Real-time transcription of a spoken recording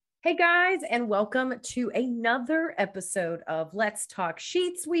Hey guys, and welcome to another episode of Let's Talk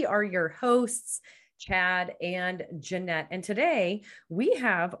Sheets. We are your hosts, Chad and Jeanette, and today we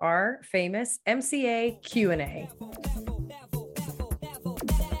have our famous MCA Q&A.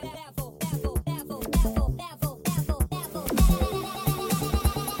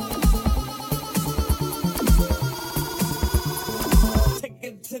 Take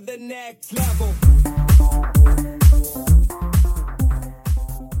it to the next level.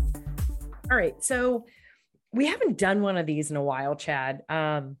 All right, so we haven't done one of these in a while, Chad.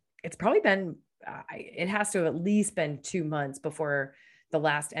 It's probably been, it has to have at least been 2 months before the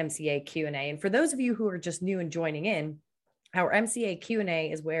last MCA Q&A. And for those of you who are just new and joining in, our MCA Q&A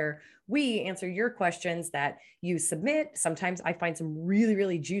is where we answer your questions that you submit. Sometimes I find some really,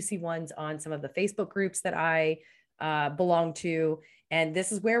 really juicy ones on some of the Facebook groups that I belong to. And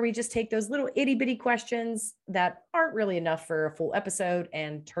this is where we just take those little itty bitty questions that aren't really enough for a full episode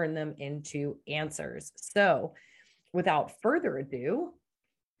and turn them into answers. So without further ado,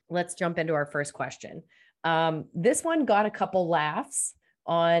 let's jump into our first question. This one got a couple laughs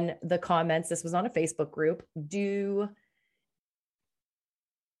on the comments. This was on a Facebook group.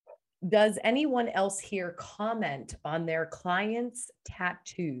 Does anyone else here comment on their clients'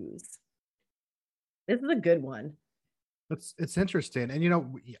 tattoos? This is a good one. It's interesting.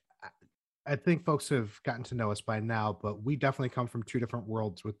 And, I think folks have gotten to know us by now, but we definitely come from two different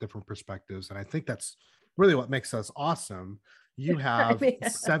worlds with different perspectives. And I think that's really what makes us awesome. You have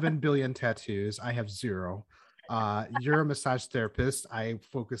 7 billion tattoos. I have 0. You're a massage therapist. I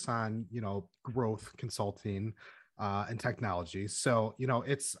focus on, growth consulting and technology. So,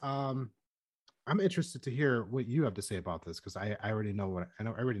 I'm interested to hear what you have to say about this because I already know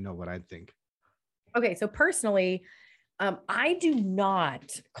what I think. Okay, so personally, I do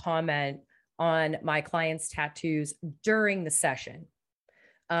not comment on my clients' tattoos during the session.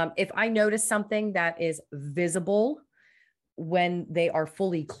 If I notice something that is visible when they are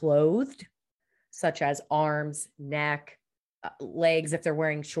fully clothed, such as arms, neck, legs, if they're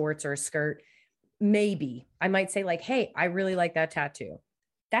wearing shorts or a skirt, maybe I might say like, hey, I really like that tattoo.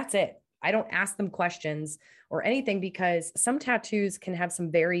 That's it. I don't ask them questions or anything because some tattoos can have some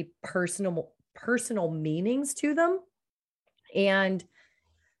very personal meanings to them. And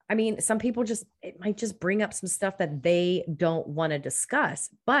I mean, some people it might just bring up some stuff that they don't want to discuss,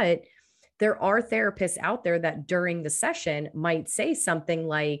 but there are therapists out there that during the session might say something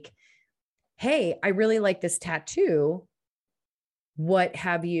like, hey, I really like this tattoo. What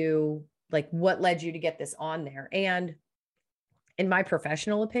led you to get this on there? And in my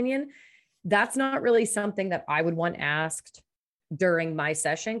professional opinion, that's not really something that I would want asked during my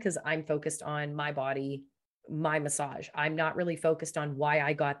session because I'm focused on my body, my massage. I'm not really focused on why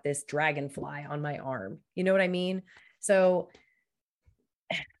I got this dragonfly on my arm. You know what I mean? So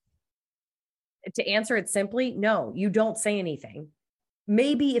to answer it simply, no, you don't say anything.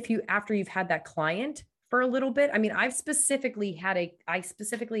 Maybe after you've had that client for a little bit. I mean, I specifically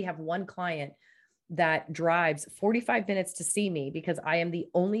have one client that drives 45 minutes to see me because I am the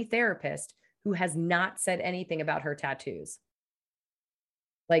only therapist who has not said anything about her tattoos.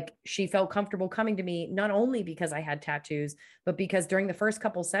 Like she felt comfortable coming to me, not only because I had tattoos, but because during the first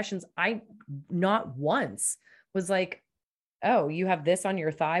couple sessions, I not once was like, oh, you have this on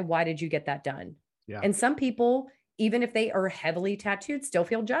your thigh. Why did you get that done? Yeah. And some people, even if they are heavily tattooed, still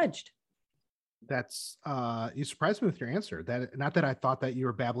feel judged. That's you surprised me with your answer. That not that I thought that you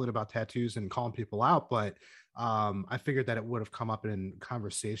were babbling about tattoos and calling people out, but I figured that it would have come up in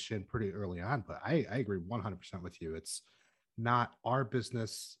conversation pretty early on. But I agree 100% with you. It's not our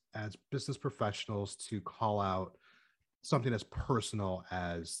business as business professionals to call out something as personal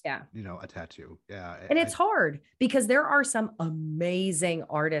as a tattoo. Yeah. And it's hard because there are some amazing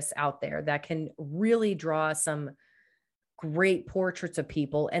artists out there that can really draw some great portraits of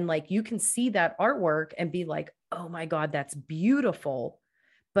people. And like, you can see that artwork and be like, oh my God, that's beautiful,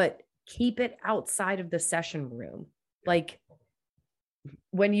 but keep it outside of the session room. Like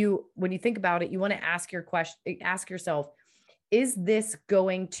when you think about it, you want to ask yourself, is this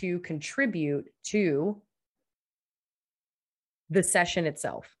going to contribute to the session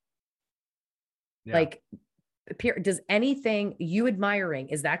itself? Yeah. Like, does anything you admiring,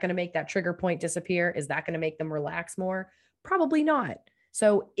 is that going to make that trigger point disappear? Is that going to make them relax more? Probably not.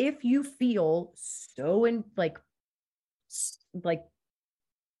 So if you feel so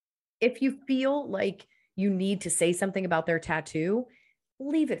if you feel like you need to say something about their tattoo,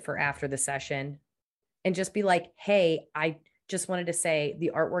 leave it for after the session and just be like, hey, I just wanted to say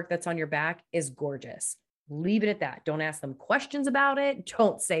the artwork that's on your back is gorgeous. Leave it at that. Don't ask them questions about it.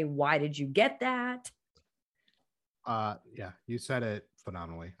 Don't say, why did you get that? Yeah, you said it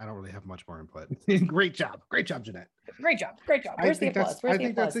phenomenally. I don't really have much more input. Great job, Jeanette. Great job. Great job. Where's the applause? Where's the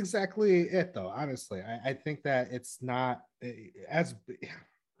applause? That's exactly it, though. Honestly, I think that it's not as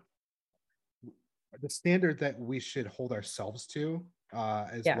the standard that we should hold ourselves to,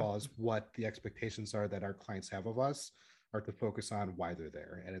 as well as what the expectations are that our clients have of us, are to focus on why they're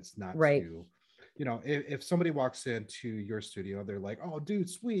there, and it's not to, you know, if somebody walks into your studio, they're like, "Oh, dude,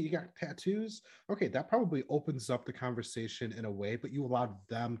 sweet, you got tattoos." Okay, that probably opens up the conversation in a way, but you allowed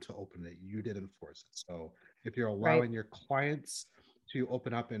them to open it. You didn't force it. So if you're allowing your clients to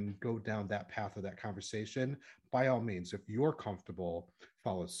open up and go down that path of that conversation, by all means, if you're comfortable,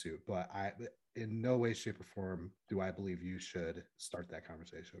 follow suit. But in no way, shape, or form do I believe you should start that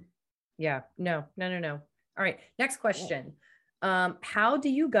conversation. Yeah, no. All right, next question. How do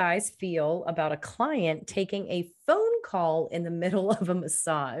you guys feel about a client taking a phone call in the middle of a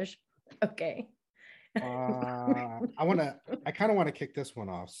massage? Okay. I kind of want to kick this one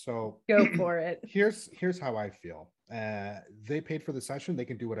off. So go for it. Here's how I feel. They paid for the session. They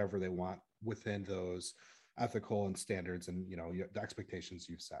can do whatever they want within those ethical and standards and, you know, the expectations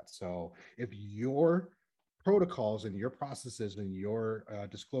you've set. So if your protocols and your processes and your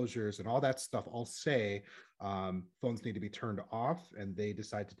disclosures and all that stuff all say phones need to be turned off, and they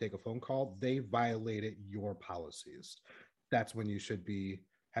decide to take a phone call, they violated your policies. That's when you should be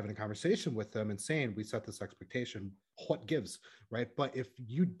having a conversation with them and saying, we set this expectation, what gives, right? But if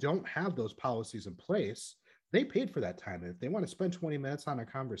you don't have those policies in place, they paid for that time. And if they want to spend 20 minutes on a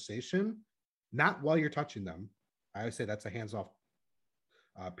conversation, not while you're touching them, I would say that's a hands-off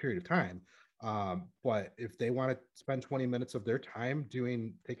period of time. But if they want to spend 20 minutes of their time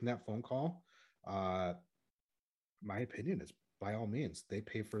taking that phone call, my opinion is, by all means, they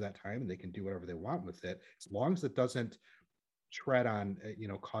pay for that time and they can do whatever they want with it, as long as it doesn't tread on, you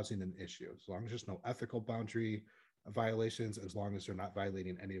know, causing an issue. As long as there's no ethical boundary violations, as long as they're not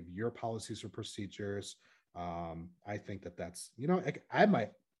violating any of your policies or procedures, I think that's, you know, I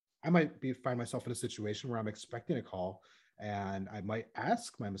might find myself in a situation where I'm expecting a call, and I might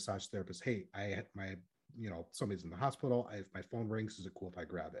ask my massage therapist, "Hey, you know, somebody's in the hospital. If my phone rings, is it cool if I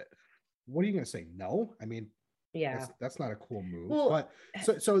grab it?" What are you going to say? No? I mean, yeah, that's not a cool move. Well,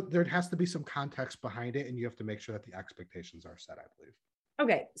 but so there has to be some context behind it, and you have to make sure that the expectations are set, I believe.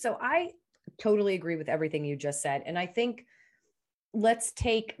 Okay, so I totally agree with everything you just said, and I think let's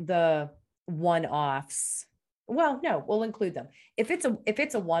take the one-offs. Well, no, we'll include them. If it's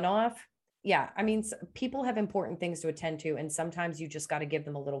a one-off, yeah, I mean, people have important things to attend to, and sometimes you just got to give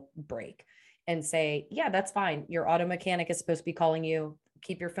them a little break and say, yeah, that's fine. Your auto mechanic is supposed to be calling you.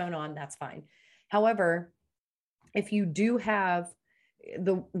 Keep your phone on. That's fine. However, if you do have,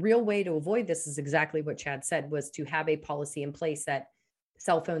 the real way to avoid this is exactly what Chad said, was to have a policy in place that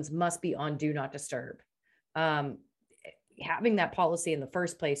cell phones must be on do not disturb. Having that policy in the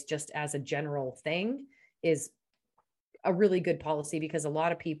first place, just as a general thing, is a really good policy, because a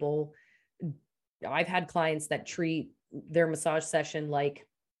lot of people, I've had clients that treat their massage session like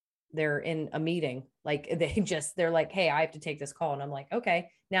they're in a meeting. Like they're like, "Hey, I have to take this call." And I'm like,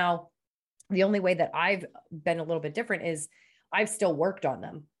 okay. Now, the only way that I've been a little bit different is I've still worked on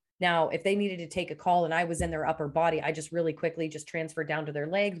them. Now, if they needed to take a call and I was in their upper body, I just really quickly just transferred down to their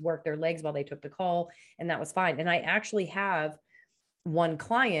legs, worked their legs while they took the call, and that was fine. And I actually have one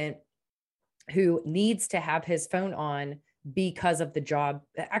client who needs to have his phone on because of the job.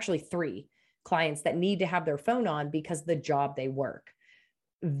 Actually, 3 clients that need to have their phone on because the job they work.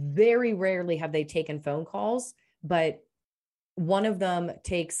 Very rarely have they taken phone calls, but one of them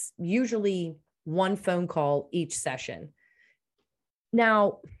takes usually 1 phone call each session.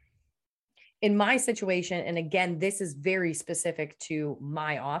 Now, in my situation, and again, this is very specific to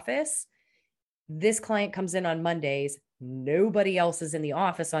my office, this client comes in on Mondays. Nobody else is in the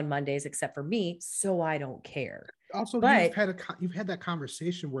office on Mondays except for me, so I don't care. Also, you've had that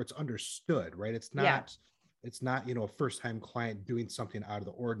conversation where it's understood, right? It's not, you know, a first-time client doing something out of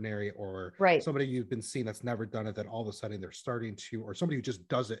the ordinary, or somebody you've been seeing that's never done it, that all of a sudden they're starting to, or somebody who just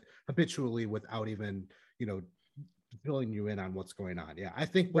does it habitually without even, you know, filling you in on what's going on. Yeah, I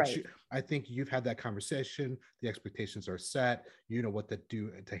think I think you've had that conversation. The expectations are set. You know what to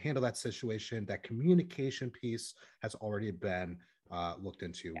do to handle that situation. That communication piece has already been looked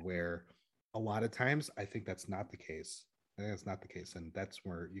into. Where a lot of times, I think that's not the case. I think that's not the case, and that's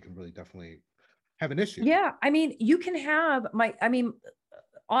where you can really definitely have an issue. Yeah, I mean, you can have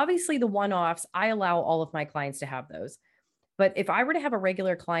obviously the one-offs, I allow all of my clients to have those. But if I were to have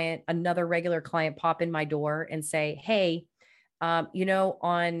another regular client pop in my door and say, "Hey, you know,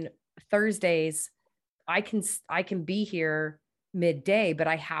 on Thursdays, I can be here midday, but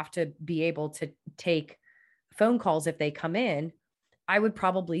I have to be able to take phone calls if they come in," I would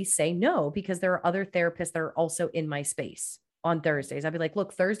probably say no, because there are other therapists that are also in my space on Thursdays. I'd be like,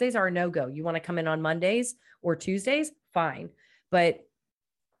 look, Thursdays are a no-go. You want to come in on Mondays or Tuesdays? Fine. But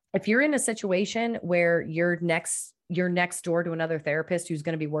if you're in a situation where you're next door to another therapist who's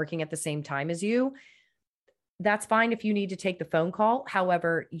going to be working at the same time as you, that's fine if you need to take the phone call.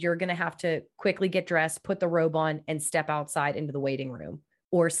 However, you're going to have to quickly get dressed, put the robe on, and step outside into the waiting room,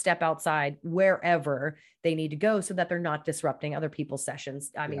 or step outside wherever they need to go so that they're not disrupting other people's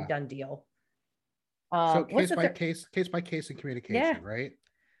sessions. I mean, done deal. So case by case and communication, right?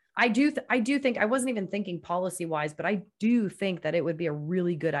 I do think, I wasn't even thinking policy wise, but I do think that it would be a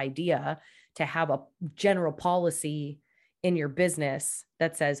really good idea to have a general policy in your business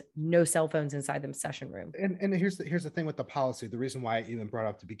that says no cell phones inside the session room. And here's the thing with the policy. The reason why I even brought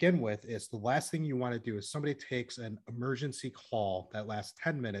up to begin with is the last thing you want to do is somebody takes an emergency call that lasts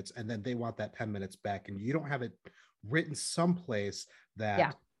 10 minutes and then they want that 10 minutes back, and you don't have it written someplace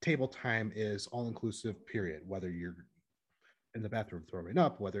that table time is all inclusive, period, whether you're in the bathroom throwing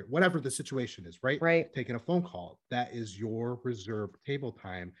up, whatever the situation is, right? Taking a phone call, that is your reserved table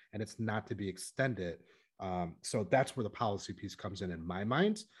time and it's not to be extended. So that's where the policy piece comes in my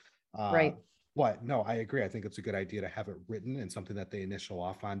mind. Right. But no, I agree. I think it's a good idea to have it written and something that they initial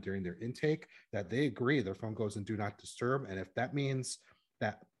off on during their intake, that they agree their phone goes in do not disturb. And if that means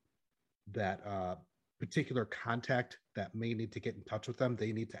that particular contact that may need to get in touch with them,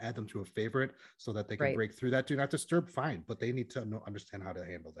 they need to add them to a favorite so that they can break through that do not disturb, fine. But they need to understand how to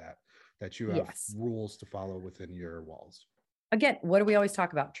handle that you have rules to follow within your walls. Again, what do we always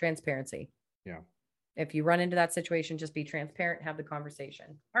talk about? Transparency. Yeah. If you run into that situation, just be transparent, have the conversation.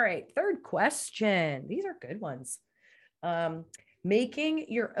 All right. Third question. These are good ones. Making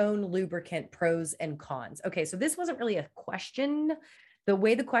your own lubricant, pros and cons. Okay. So this wasn't really a question. The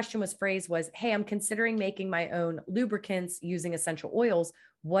way the question was phrased was, hey, I'm considering making my own lubricants using essential oils.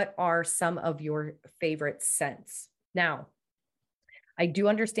 What are some of your favorite scents? Now, I do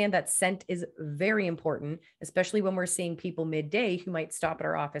understand that scent is very important, especially when we're seeing people midday who might stop at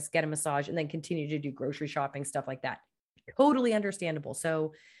our office, get a massage, and then continue to do grocery shopping, stuff like that. Totally understandable.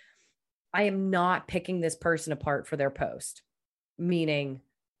 So I am not picking this person apart for their post, meaning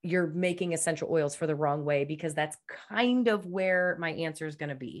you're making essential oils for the wrong way, because that's kind of where my answer is going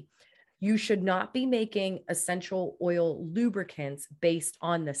to be. You should not be making essential oil lubricants based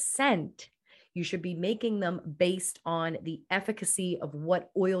on the scent. You should be making them based on the efficacy of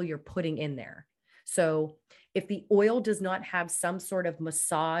what oil you're putting in there. So if the oil does not have some sort of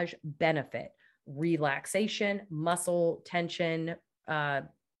massage benefit, relaxation, muscle tension,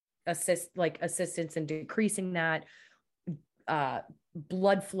 assistance in decreasing that,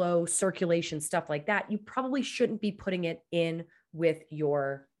 blood flow, circulation, stuff like that, you probably shouldn't be putting it in with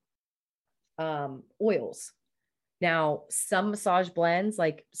your oils. Now, some massage blends,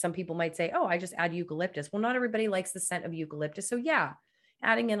 like some people might say, oh, I just add eucalyptus. Well, not everybody likes the scent of eucalyptus. So yeah,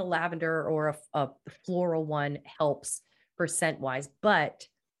 adding in a lavender or a floral one helps for scent wise. But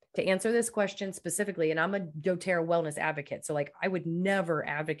to answer this question specifically, and I'm a doTERRA wellness advocate, so like I would never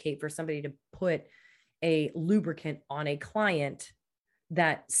advocate for somebody to put a lubricant on a client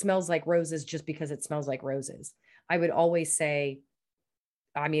that smells like roses just because it smells like roses. I would always say,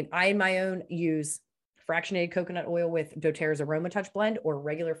 I mean, I in my own use fractionated coconut oil with doTERRA's Aroma Touch blend or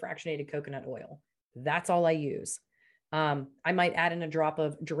regular fractionated coconut oil. That's all I use. I might add in a drop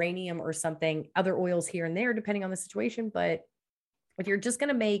of geranium or something, other oils here and there, depending on the situation. But if you're just going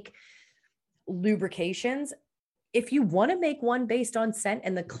to make lubrications, if you want to make one based on scent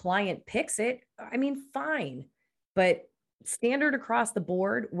and the client picks it, I mean, fine. But standard across the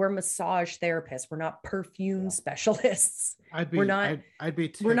board, we're massage therapists. We're not perfume specialists. We're not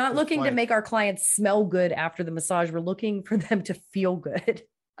looking to make our clients smell good after the massage. We're looking for them to feel good.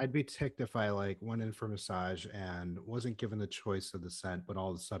 I'd be ticked if I went in for massage and wasn't given the choice of the scent, but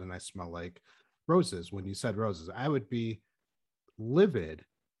all of a sudden I smell like roses. When you said roses, I would be livid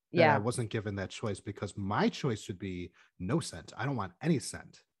that I wasn't given that choice, because my choice should be no scent. I don't want any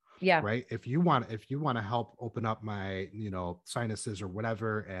scent. Yeah. Right. If you want to help open up my, sinuses or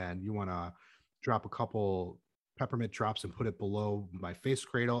whatever, and you want to drop a couple peppermint drops and put it below my face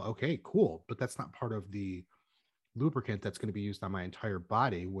cradle, okay, cool. But that's not part of the lubricant that's going to be used on my entire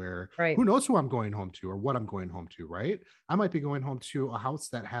body, where who knows who I'm going home to or what I'm going home to, right? I might be going home to a house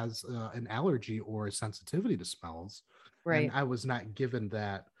that has an allergy or a sensitivity to smells. Right. And I was not given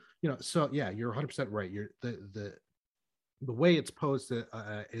that, so yeah, you're 100% right. You're the way it's posed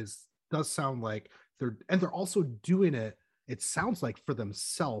does sound like they're also doing it. It sounds like for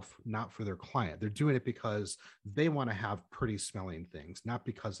themselves, not for their client. They're doing it because they want to have pretty smelling things, not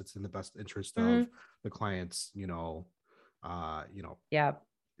because it's in the best interest of the client's, You know, Yeah.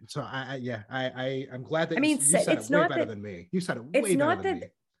 so I'm glad that I mean, you said it it's way not better that than me. You said it it's way better not than that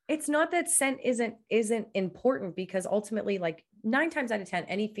me. it's not that scent isn't important, because ultimately, like 9 times out of 10,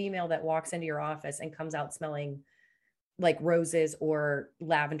 any female that walks into your office and comes out smelling like roses or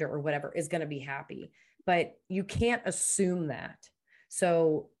lavender or whatever is going to be happy. But you can't assume that.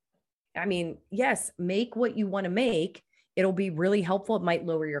 So, I mean, yes, make what you want to make. It'll be really helpful. It might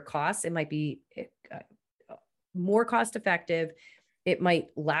lower your costs. It might be more cost effective. It might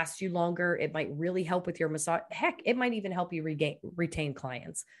last you longer. It might really help with your massage. Heck, it might even help you retain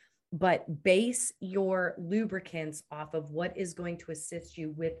clients. But base your lubricants off of what is going to assist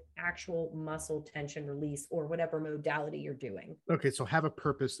you with actual muscle tension release or whatever modality you're doing. Okay, so have a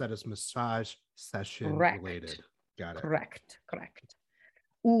purpose that is massage session Correct. related. Got it. Correct.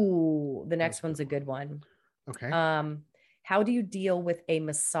 Ooh, the next one's a good one. Okay. How do you deal with a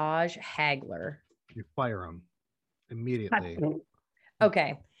massage haggler? You fire them immediately.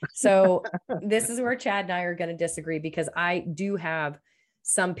 Okay. So this is where Chad and I are going to disagree, because I do have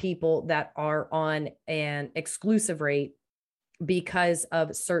some people that are on an exclusive rate because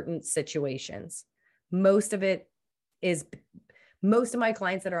of certain situations. Most of my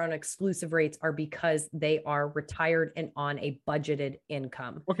clients that are on exclusive rates are because they are retired and on a budgeted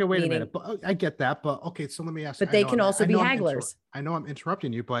income. Okay, wait a minute. But I get that. But okay, so let me ask. But they can also be hagglers. I know I'm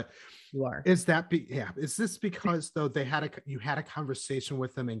interrupting you, but you are. Is this because though you had a conversation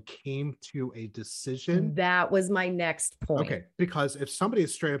with them and came to a decision? That was my next point. Okay, because if somebody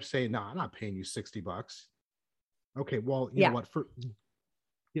is straight up saying, "No, I'm not paying you $60," okay, well, you know what?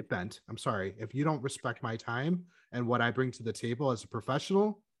 Get bent. I'm sorry if you don't respect my time and what I bring to the table as a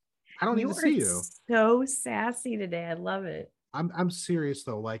professional. I don't need to see you. So sassy today. I love it. I'm serious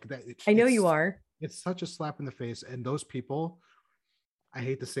though. Like that. I know you are. It's such a slap in the face, and those people. I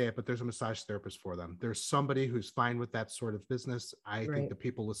hate to say it, but there's a massage therapist for them. There's somebody who's fine with that sort of business. I think the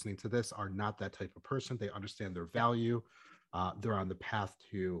people listening to this are not that type of person. They understand their value. They're on the path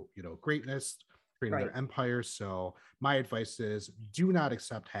to, greatness, creating their empire. So my advice is do not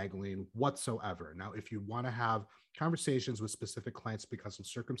accept haggling whatsoever. Now, if you want to have conversations with specific clients because of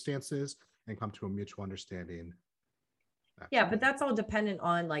circumstances and come to a mutual understanding. Yeah, but that's all dependent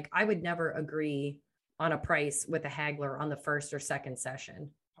on, like, I would never agree on a price with a haggler on the first or second session.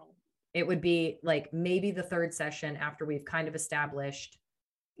 It would be like maybe the third session after we've kind of established,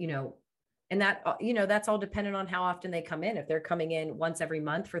 and that, that's all dependent on how often they come in. If they're coming in once every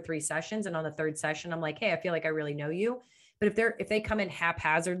month for 3 sessions, and on the third session, I'm like, hey, I feel like I really know you. But if they come in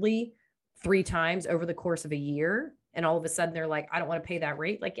haphazardly 3 times over the course of a year, and all of a sudden they're like, I don't want to pay that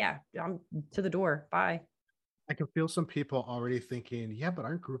rate. Like, yeah, I'm to the door. Bye. I can feel some people already thinking, yeah, but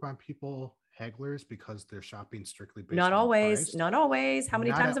aren't Groupon people hagglers because they're shopping strictly based not on always price? Not always. How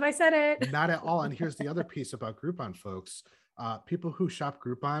many times have I said it? Not at all. And here's the other piece about Groupon, folks. People who shop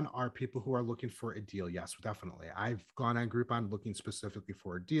Groupon are people who are looking for a deal. Yes, definitely. I've gone on Groupon looking specifically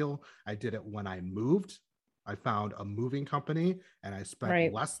for a deal. I did it when I moved. I found a moving company and I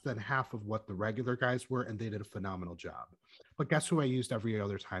spent less than half of what the regular guys were, and they did a phenomenal job. But guess who I used every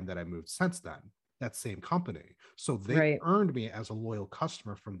other time that I moved since then? That same company. So they earned me as a loyal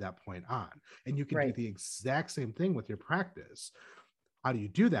customer from that point on. And you can do the exact same thing with your practice. How do you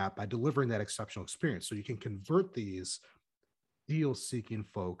do that? By delivering that exceptional experience. So you can convert these deal-seeking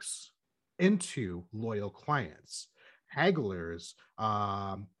folks into loyal clients. Hagglers,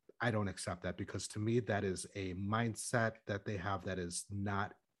 I don't accept that, because to me, that is a mindset that they have that is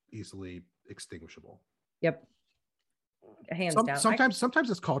not easily extinguishable. Yep. Hands down. Sometimes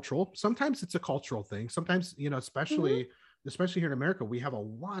it's cultural. Sometimes it's a cultural thing. Sometimes, especially here in America, we have a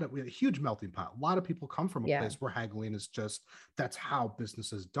huge melting pot. A lot of people come from a place where haggling is just, that's how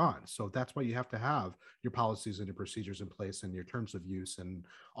business is done. So that's why you have to have your policies and your procedures in place and your terms of use and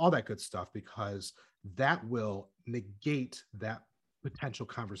all that good stuff, because that will negate that potential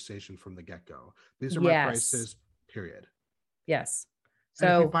conversation from the get-go. These are my prices, period. Yes.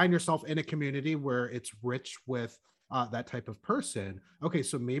 So if you find yourself in a community where it's rich with that type of person, okay,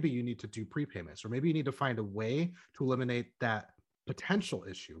 so maybe you need to do prepayments, or maybe you need to find a way to eliminate that potential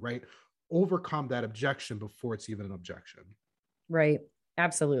issue, right? Overcome that objection before it's even an objection. Right.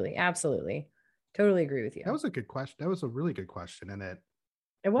 Absolutely. Totally agree with you. That was a good question. That was a really good question. And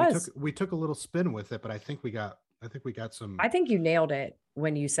it was, we took a little spin with it, but I think we got some. I think you nailed it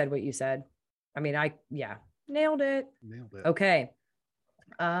when you said what you said. I mean, nailed it. Okay.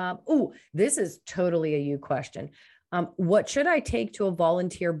 This is totally a you question. What should I take to a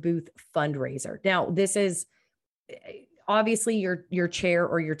volunteer booth fundraiser? Now, this is obviously your chair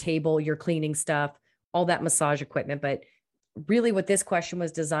or your table, your cleaning stuff, all that massage equipment. But really what this question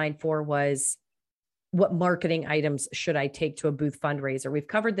was designed for was, what marketing items should I take to a booth fundraiser? We've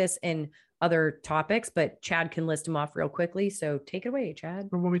covered this in other topics, but Chad can list them off real quickly. So take it away, Chad.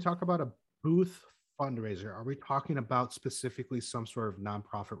 But when we talk about a booth fundraiser, are we talking about specifically some sort of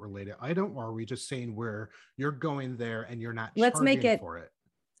nonprofit related item, or are we just saying where you're going there and you're not Let's make charging it for it?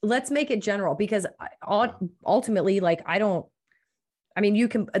 let's make it general, because ultimately, like,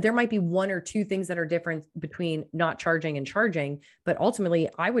 there might be one or two things that are different between not charging and charging, but ultimately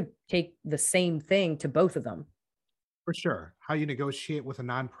I would take the same thing to both of them. For sure. How you negotiate with a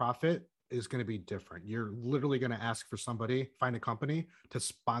nonprofit is going to be different. You're literally going to ask for somebody, find a company to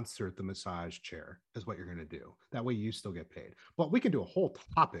sponsor the massage chair, is what you're going to do. That way you still get paid. But we can do a whole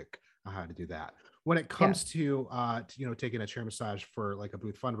topic on how to do that. When it comes to taking a chair massage for like a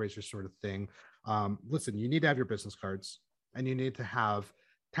booth fundraiser sort of thing, listen, you need to have your business cards, and you need to have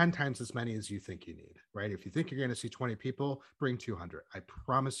 10 times as many as you think you need, right? If you think you're going to see 20 people, bring 200. I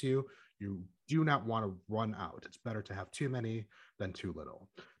promise you, you do not want to run out. It's better to have too many than too little.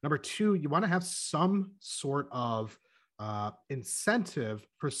 Number two, you want to have some sort of incentive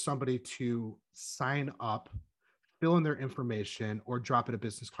for somebody to sign up, fill in their information, or drop in a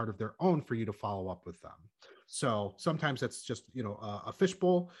business card of their own for you to follow up with them. So sometimes that's just, a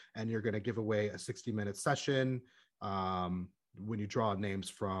fishbowl, and you're going to give away a 60-minute session when you draw names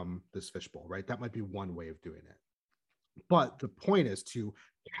from this fishbowl, right? That might be one way of doing it. But the point is to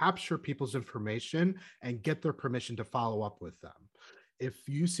capture people's information and get their permission to follow up with them. If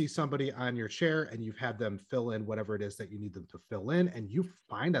you see somebody on your chair and you've had them fill in whatever it is that you need them to fill in, and you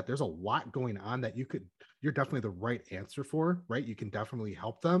find that there's a lot going on that you're definitely the right answer for, right? You can definitely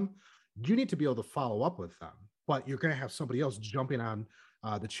help them. You need to be able to follow up with them, but you're going to have somebody else jumping on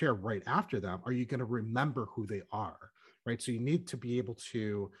the chair right after them. Are you going to remember who they are, right? So you need to be able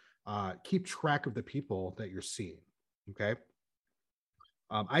to keep track of the people that you're seeing. Okay.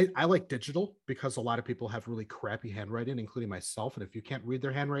 I like digital because a lot of people have really crappy handwriting, including myself. And if you can't read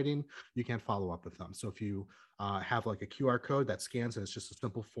their handwriting, you can't follow up with them. So if you have like a QR code that scans and it's just a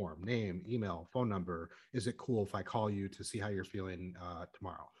simple form, name, email, phone number, is it cool if I call you to see how you're feeling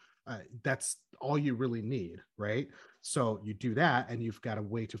tomorrow? That's all you really need, right? So you do that and you've got a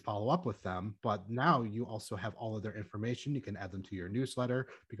way to follow up with them. But now you also have all of their information. You can add them to your newsletter,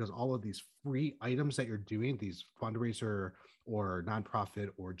 because all of these free items that you're doing, these fundraiser or nonprofit,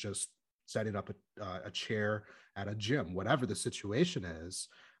 or just setting up a chair at a gym, whatever the situation is,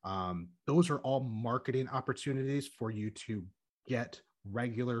 those are all marketing opportunities for you to get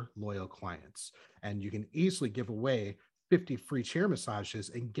regular loyal clients. And you can easily give away 50 free chair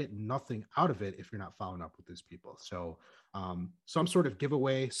massages and get nothing out of it if you're not following up with these people. So some sort of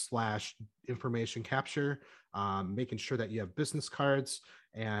giveaway / information capture, making sure that you have business cards,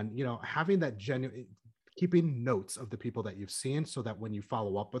 and having that genuine, keeping notes of the people that you've seen, so that when you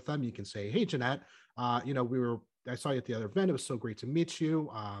follow up with them, you can say, hey, Jeanette, I saw you at the other event. It was so great to meet you.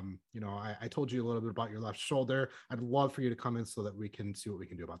 I told you a little bit about your left shoulder. I'd love for you to come in so that we can see what we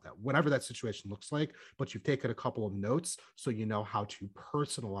can do about that, whatever that situation looks like. But you've taken a couple of notes, so you know how to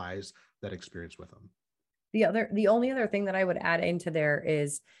personalize that experience with them. The only other thing that I would add into there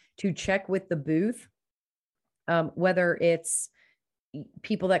is to check with the booth, whether it's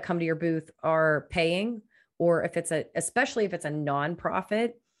people that come to your booth are paying, or if especially if it's a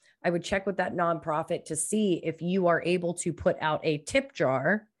nonprofit, I would check with that nonprofit to see if you are able to put out a tip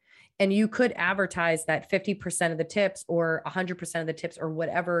jar, and you could advertise that 50% of the tips or 100% of the tips or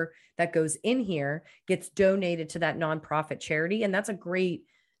whatever that goes in here gets donated to that nonprofit charity. And that's a great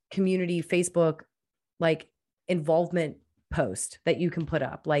community Facebook involvement post that you can put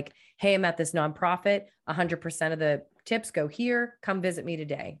up. Like, hey, I'm at this nonprofit, 100% of the tips go here, come visit me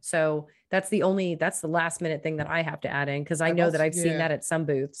today. So that's the last minute thing that I have to add in, because I know that I've seen that at some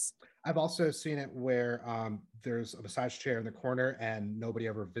booths. I've also seen it where there's a massage chair in the corner and nobody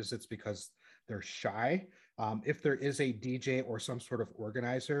ever visits because they're shy. If there is a DJ or some sort of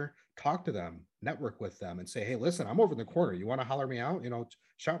organizer, talk to them, network with them, and say, hey, listen, I'm over in the corner. You want to holler me out?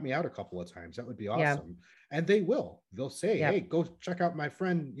 Shout me out a couple of times. That would be awesome. Yeah. And they'll say, hey, go check out my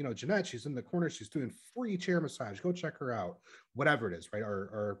friend, Jeanette. She's in the corner. She's doing free chair massage. Go check her out. Whatever it is, right?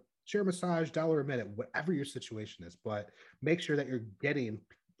 Or chair massage, $1 a minute, whatever your situation is. But make sure that you're getting,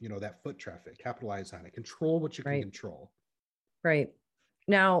 that foot traffic, capitalize on it, control what you can control. Right.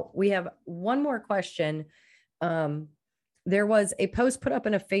 Now we have one more question. There was a post put up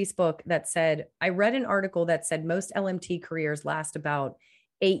in a Facebook that said, I read an article that said most LMT careers last about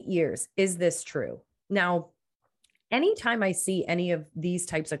 8 years. Is this true? Now, anytime I see any of these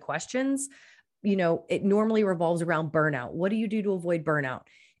types of questions, it normally revolves around burnout. What do you do to avoid burnout?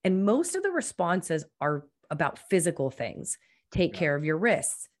 And most of the responses are about physical things. Take care of your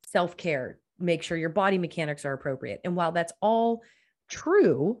wrists, self-care, make sure your body mechanics are appropriate. And while that's all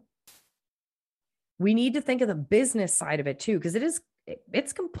true, we need to think of the business side of it too, because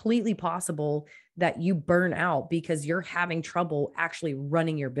it's completely possible that you burn out because you're having trouble actually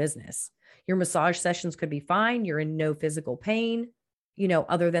running your business. Your massage sessions could be fine. You're in no physical pain,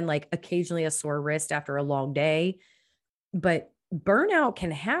 other than like occasionally a sore wrist after a long day. But burnout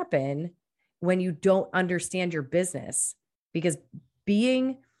can happen when you don't understand your business, because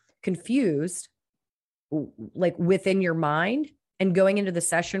being confused, like within your mind, and going into the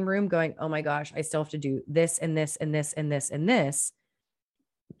session room going, oh my gosh, I still have to do this and this and this and this and this,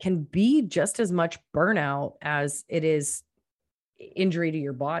 can be just as much burnout as it is injury to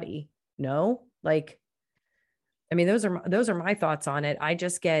your body. No, like, I mean, those are my thoughts on it. I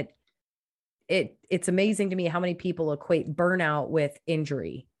just get it. It's amazing to me how many people equate burnout with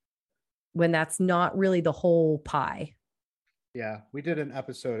injury when that's not really the whole pie. Yeah. We did an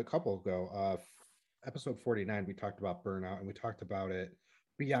episode a couple ago, episode 49, we talked about burnout, and we talked about it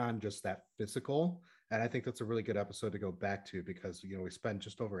beyond just that physical. And I think that's a really good episode to go back to, because, we spent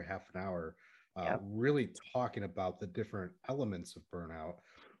just over half an hour really talking about the different elements of burnout.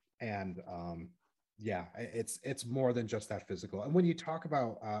 And it's more than just that physical. And when you talk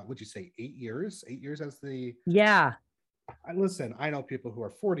about, would you say 8 years as the, listen, I know people who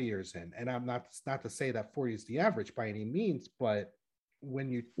are 40 years in, and I'm not to say that 40 is the average by any means, but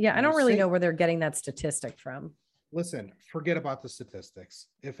when I don't really know where they're getting that statistic from. Listen, forget about the statistics.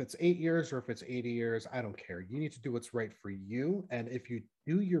 If it's 8 years or if it's 80 years, I don't care. You need to do what's right for you. And if you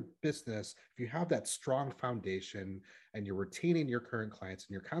do your business, if you have that strong foundation and you're retaining your current clients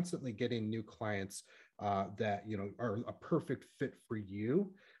and you're constantly getting new clients that, are a perfect fit for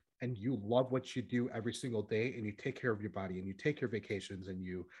you, and you love what you do every single day, and you take care of your body and you take your vacations and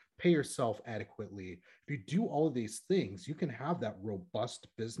you pay yourself adequately. If you do all of these things, you can have that robust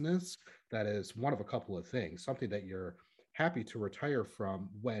business that is one of a couple of things, something that you're happy to retire from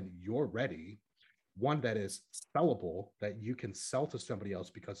when you're ready, one that is sellable, that you can sell to somebody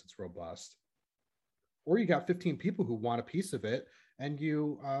else because it's robust, or you got 15 people who want a piece of it and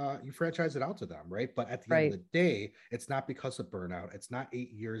you franchise it out to them, right? But at the end of the day, it's not because of burnout. It's not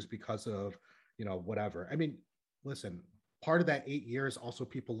 8 years because of, whatever. I mean, listen, part of that 8 years, also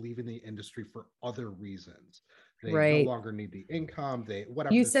people leaving the industry for other reasons. They no longer need the income.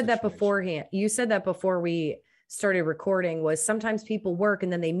 Whatever. You said that beforehand. You said that before we started recording, was sometimes people work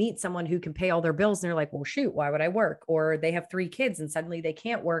and then they meet someone who can pay all their bills and they're like, well, shoot, why would I work? Or they have 3 kids and suddenly they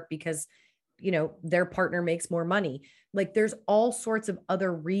can't work because their partner makes more money. Like, there's all sorts of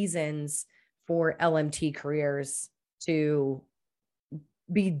other reasons for LMT careers to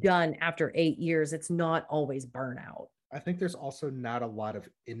be done after 8 years. It's not always burnout. I think there's also not a lot of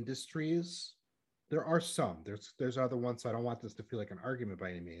industries. There are some, there's other ones. So I don't want this to feel like an argument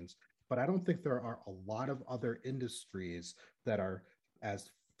by any means, but I don't think there are a lot of other industries that are as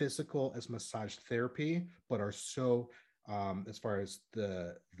physical as massage therapy, but are so, as far as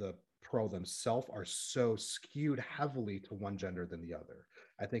the pro themselves, are so skewed heavily to one gender than the other.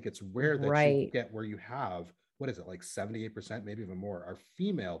 I think it's rare that you get where you have, what is it, like 78%, maybe even more, are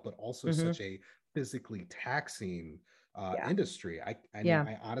female, but also such a physically taxing industry. I mean,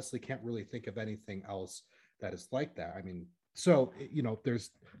 I honestly can't really think of anything else that is like that. I mean, so, there's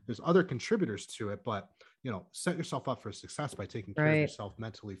other contributors to it, but, set yourself up for success by taking care of yourself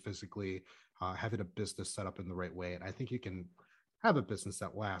mentally, physically, having a business set up in the right way. And I think you can have a business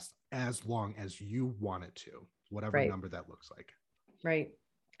that lasts as long as you want it to, whatever number that looks like. Right.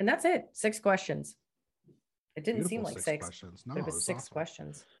 And that's it. 6 questions. It didn't seem like 6 questions. No, it was 6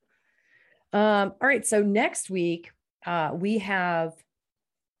 questions. All right. So next week, we have,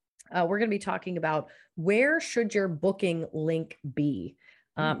 we're going to be talking about where should your booking link be?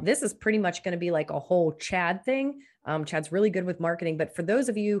 This is pretty much going to be like a whole Chad thing. Chad's really good with marketing, but for those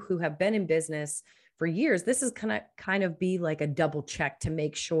of you who have been in business for years, this is kind of be like a double check to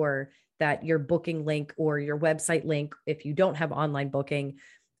make sure that your booking link or your website link, if you don't have online booking,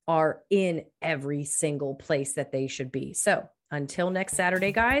 are in every single place that they should be. So until next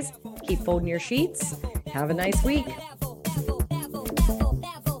Saturday, guys, keep folding your sheets. Have a nice week.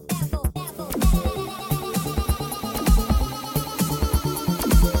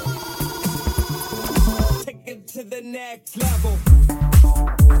 Take it to the next level.